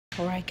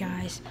Alright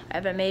guys, I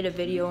haven't made a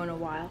video in a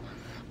while,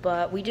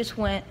 but we just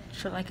went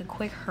for like a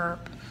quick herp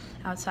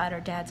outside our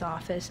dad's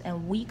office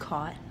and we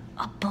caught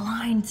a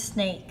blind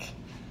snake.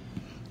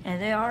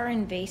 And they are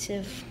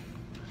invasive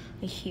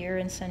here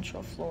in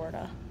Central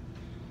Florida,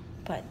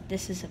 but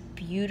this is a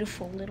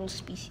beautiful little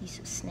species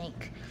of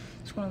snake.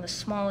 It's one of the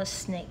smallest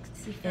snakes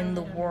in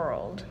the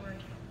world.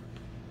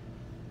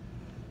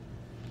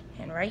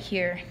 And right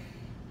here,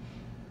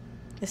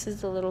 this is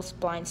the little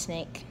blind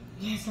snake.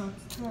 Yes,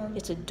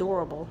 It's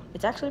adorable.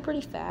 It's actually pretty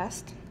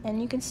fast,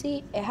 and you can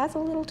see it has a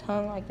little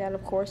tongue like that,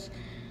 of course,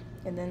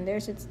 and then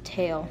there's its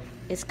tail.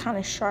 It's kind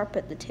of sharp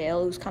at the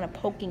tail. It was kind of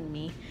poking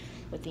me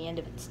with the end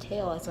of its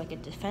tail as like a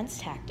defense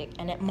tactic,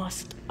 and it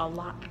musked a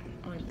lot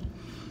on me.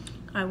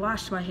 I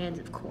washed my hands,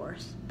 of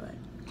course, but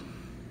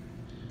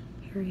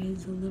here he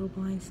is, a little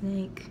blind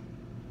snake.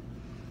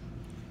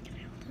 Can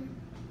I hold him?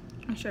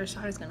 I'm sure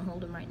Sada's gonna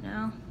hold him right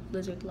now.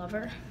 Lizard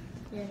lover.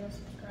 Yeah, that's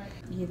right.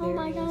 Yeah, Oh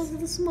my he god, is. this is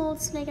the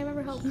smallest snake I've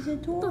ever held. He's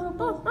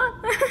adorable.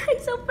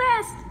 He's so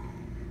fast.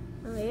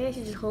 Oh, maybe I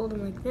should just hold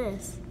him like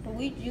this. But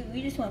we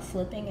just went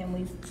flipping and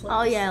we flipped.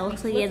 Oh yeah, it we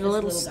looks like he has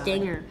flipped a this little guy.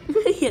 stinger.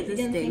 He has a We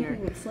didn't think stinger.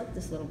 we would flip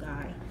this little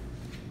guy.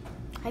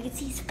 I can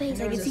see his face,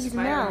 And I there can was see a his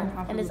spider on mouth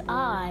top and of his the board.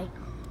 eye.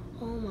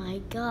 Oh my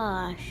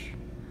gosh.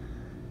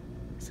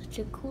 Such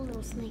a cool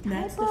little snake. And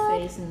that's Hi, the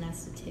bud. face and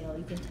that's the tail.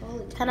 You can tell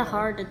it's Kind of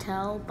hard to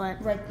tell,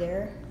 but right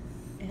there.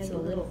 It has a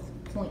little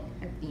point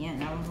at the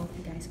end. I don't know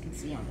if you guys can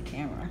see on the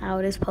camera. ow,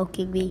 it is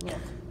poking me. Look,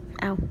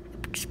 Ow,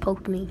 it just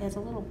poked me. it has a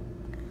little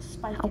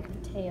spike at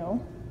the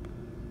tail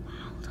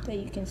that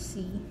you can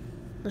see.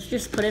 Let's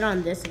just put it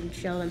on this and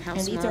show them how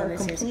And small these are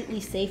this is.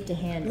 completely safe to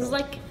handle.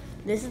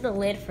 This is the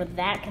lid for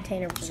that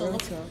container. So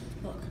look,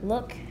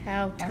 Look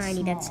how How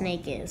tiny small. that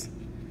snake is.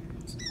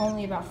 it's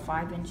only about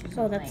 5 inches.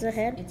 Oh, in that's the length.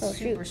 head? It's Oh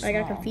super shoot, I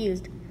got small.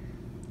 confused.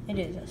 It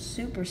is a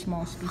super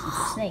small species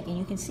of snake, and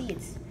you can see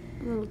it's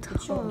Little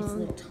showing its tongue.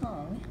 little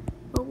tongue.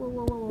 Whoa, whoa,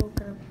 whoa, whoa, whoa.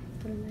 Gotta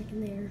put him back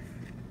in there.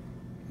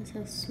 That's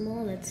how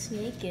small that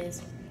snake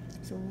is.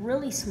 It's a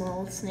really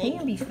small They snake.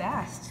 can be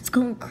fast. It's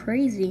going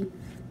crazy.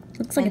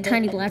 Looks like And a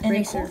tiny the- black and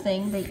racer. the cool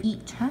thing, they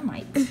eat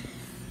termites.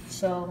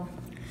 So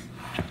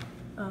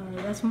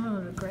that's one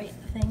of the great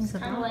things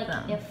Kind of about like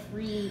them. a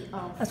free,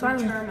 That's why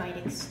we- termite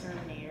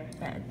exterminator.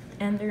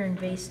 And they're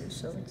invasive,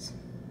 so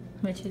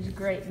which is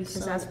great because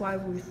So- that's why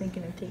we were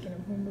thinking of taking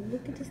them home. But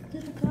look at this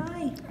little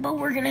guy. But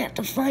we're gonna have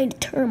to find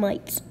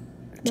termites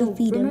to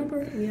feed him.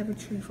 Remember, we have a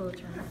tree full of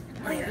termites.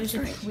 Oh, yeah,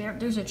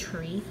 There's a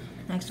tree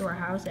next to our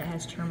house that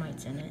has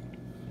termites in it.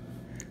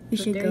 We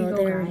So should there go you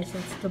go, there. guys.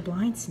 That's the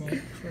blind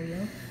snake for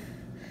you.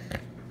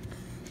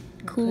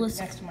 Coolest-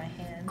 Put it next to my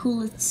hand.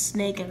 Coolest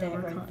snake I've There,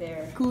 ever right caught.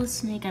 there. Coolest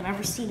snake I've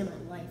ever seen in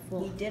my life.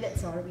 We did it,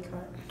 sorry we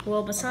caught.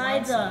 Well,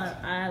 besides blind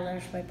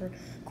eyelash viper,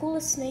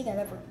 coolest snake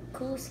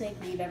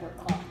we've ever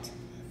caught.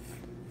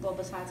 Well,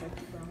 besides our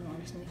brown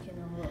water snake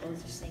and all the other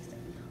snakes that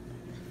we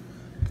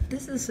caught.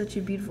 This is such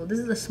a beautiful. This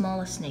is the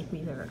smallest snake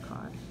we've ever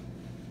caught.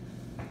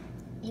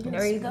 Even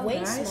There you go, way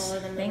guys. smaller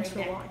than the Thanks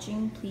right for back.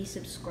 watching. Please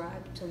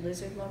subscribe to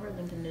Lizard Lover.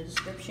 Link in the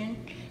description.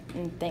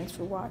 And thanks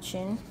for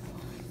watching.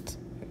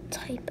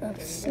 Type of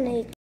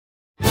snake.